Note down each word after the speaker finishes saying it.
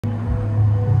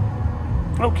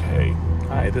Okay,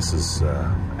 hi, this is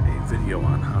a video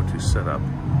on how to set up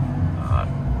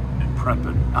and prep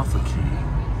an alpha key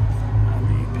on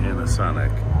the Panasonic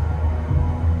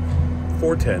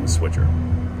 410 switcher.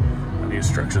 And the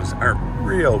instructions aren't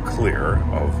real clear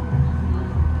of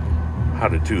how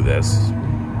to do this.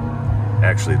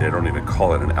 Actually, they don't even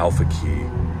call it an alpha key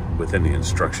within the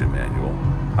instruction manual.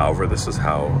 However, this is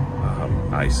how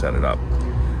I set it up.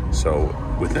 So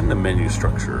within the menu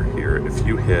structure here, if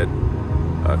you hit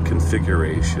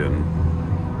configuration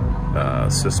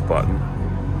sys button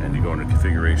and you go into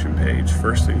configuration page,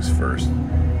 first things first,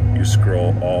 you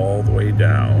scroll all the way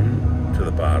down to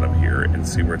the bottom here and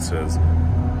see where it says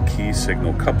key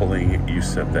signal coupling. You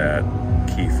set that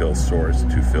key fill source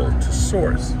to fill to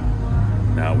source.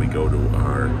 Now we go to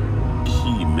our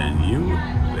key menu.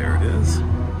 There it is.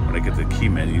 When I get to the key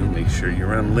menu, make sure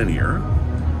you're on linear.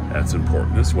 That's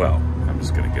important as well. I'm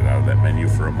just going to get out of that menu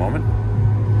for a moment.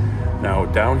 Now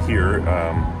down here,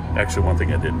 actually one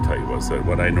thing I didn't tell you was that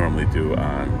what I normally do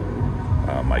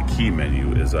on my key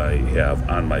menu is I have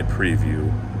on my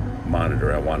preview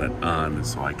monitor, I want it on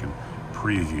so I can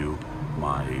preview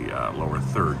my lower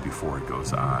third before it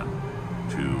goes on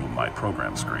to my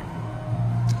program screen.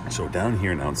 So down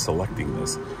here now, I'm selecting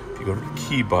this. If you go to the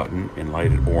key button and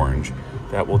light it orange,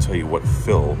 that will tell you what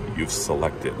fill you've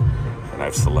selected. And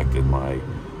I've selected my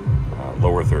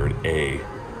lower third A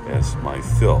as my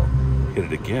fill. Hit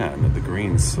it again, the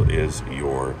green is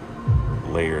your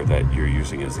layer that you're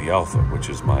using as the alpha, which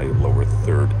is my lower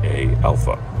third A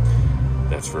alpha.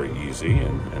 That's very easy,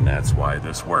 and that's why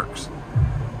this works.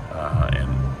 And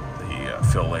the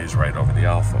fill lays right over the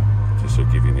alpha. Just to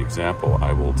give you an example,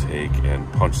 I will take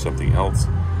and punch something else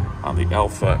on the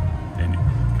alpha, and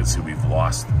you can see we've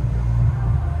lost,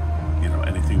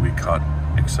 anything we cut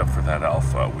except for that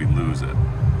alpha, we lose it.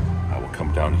 I will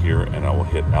come down here and I will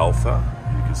hit alpha,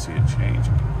 and you can see it change,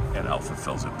 and alpha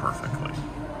fills it perfectly.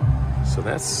 So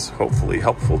that's hopefully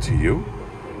helpful to you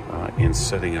in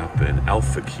setting up an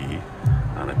alpha key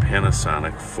on a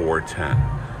Panasonic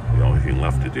 410. The only thing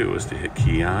left to do is to hit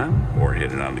key on, or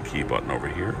hit it on the key button over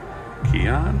here, key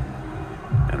on,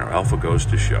 and our alpha goes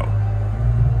to show.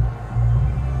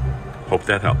 Hope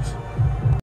that helps.